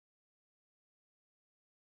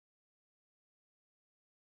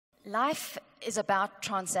Life is about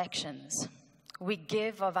transactions. We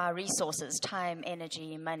give of our resources, time,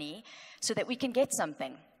 energy, money, so that we can get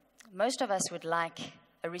something. Most of us would like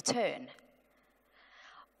a return.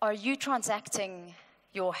 Are you transacting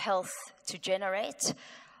your health to generate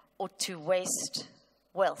or to waste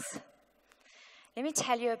wealth? Let me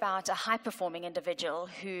tell you about a high-performing individual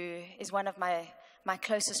who is one of my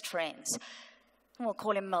closest friends. We'll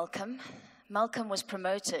call him Malcolm. Malcolm was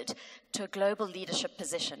promoted to a global leadership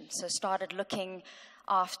position, so started looking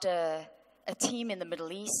after a team in the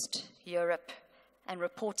Middle East, Europe, and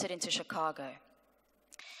reported into Chicago.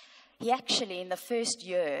 He actually, in the first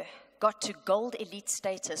year, got to gold elite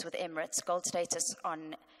status with Emirates, gold status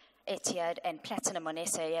on Etihad, and platinum on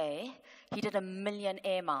SAA. He did 1 million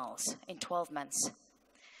air miles in 12 months.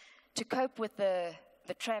 To cope with the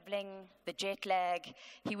traveling, the jet lag,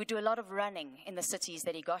 he would do a lot of running in the cities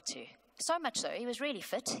that he got to. So much so, he was really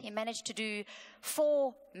fit. He managed to do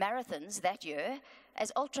 4 marathons that year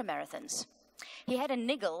as ultra marathons. He had a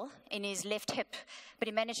niggle in his left hip, but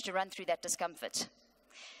he managed to run through that discomfort.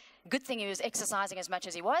 Good thing he was exercising as much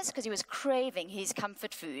as he was, because he was craving his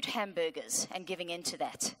comfort food, hamburgers, and giving in to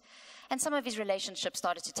that. And some of his relationships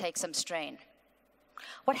started to take some strain.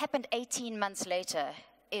 What happened 18 months later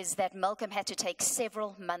is that Malcolm had to take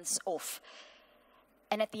several months off.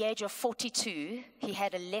 And at the age of 42, he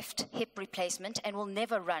had a left hip replacement and will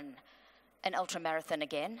never run an ultramarathon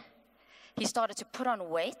again. He started to put on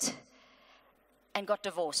weight and got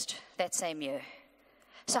divorced that same year.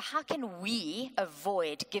 So how can we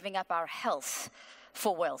avoid giving up our health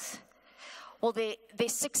for wealth? Well,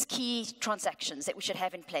 there's 6 key transactions that we should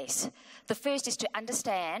have in place. The first is to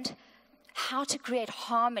understand how to create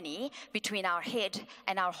harmony between our head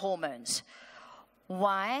and our hormones.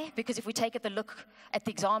 Why? Because if we take a look at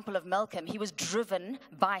the example of Malcolm, he was driven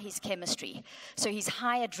by his chemistry. So his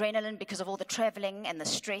high adrenaline, because of all the traveling and the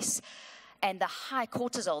stress, and the high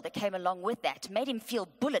cortisol that came along with that, made him feel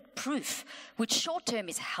bulletproof, which short-term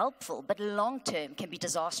is helpful, but long-term can be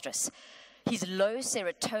disastrous. His low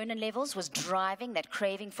serotonin levels was driving that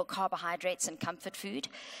craving for carbohydrates and comfort food,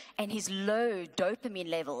 and his low dopamine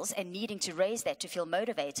levels and needing to raise that to feel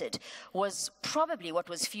motivated was probably what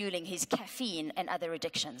was fueling his caffeine and other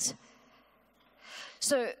addictions.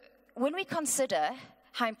 So when we consider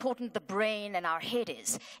how important the brain and our head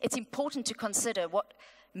is, it's important to consider what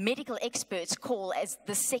medical experts call as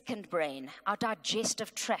the second brain, our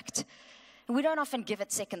digestive tract. We don't often give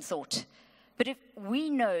it second thought. But if we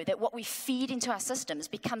know that what we feed into our systems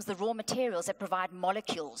becomes the raw materials that provide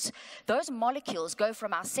molecules, those molecules go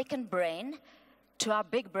from our second brain to our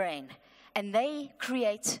big brain, and they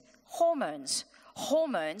create hormones.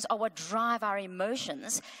 Hormones are what drive our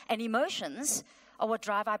emotions, and emotions are what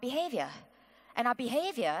drive our behavior. And our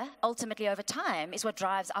behavior, ultimately over time, is what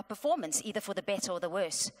drives our performance, either for the better or the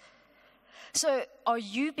worse. So are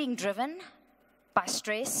you being driven by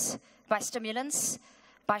stress, by stimulants,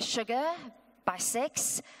 by sugar, by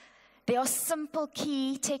sex? There are simple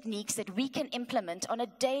key techniques that we can implement on a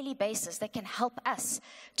daily basis that can help us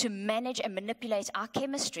to manage and manipulate our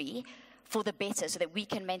chemistry for the better so that we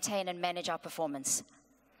can maintain and manage our performance.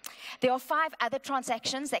 There are 5 other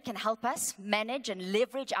transactions that can help us manage and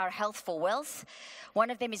leverage our health for wealth. One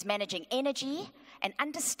of them is managing energy and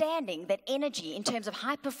understanding that energy in terms of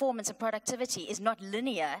high performance and productivity is not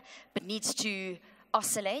linear but needs to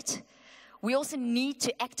oscillate. We also need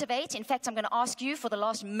to activate. In fact, I'm going to ask you for the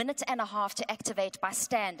last minute and a half to activate by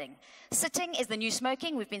standing. Sitting is the new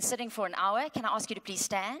smoking. We've been sitting for an hour. Can I ask you to please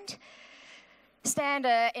stand? Stand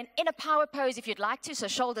in a power pose if you'd like to, so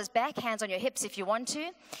shoulders back, hands on your hips if you want to.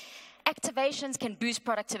 Activations can boost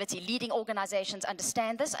productivity. Leading organizations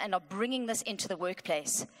understand this and are bringing this into the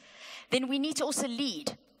workplace. Then we need to also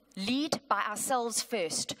lead. Lead by ourselves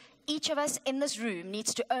first. Each of us in this room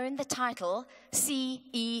needs to own the title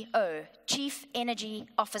CEO, Chief Energy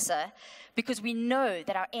Officer, because we know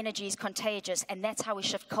that our energy is contagious, and that's how we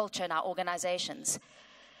shift culture in our organizations.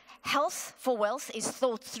 Health for wealth is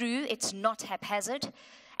thought through. It's not haphazard.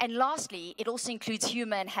 And lastly, it also includes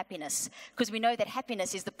humor and happiness, because we know that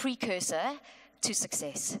happiness is the precursor to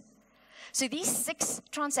success. So these 6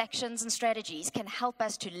 transactions and strategies can help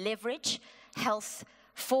us to leverage health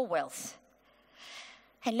for wealth.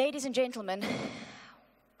 And ladies and gentlemen,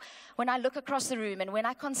 when I look across the room and when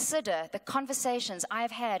I consider the conversations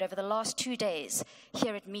I've had over the last 2 days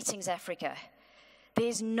here at Meetings Africa,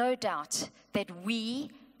 there's no doubt that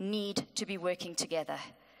we need to be working together.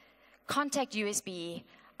 Contact USB.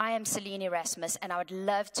 I am Celynn Erasmus, and I would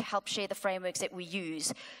love to help share the frameworks that we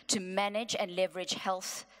use to manage and leverage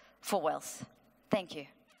health for wealth. Thank you.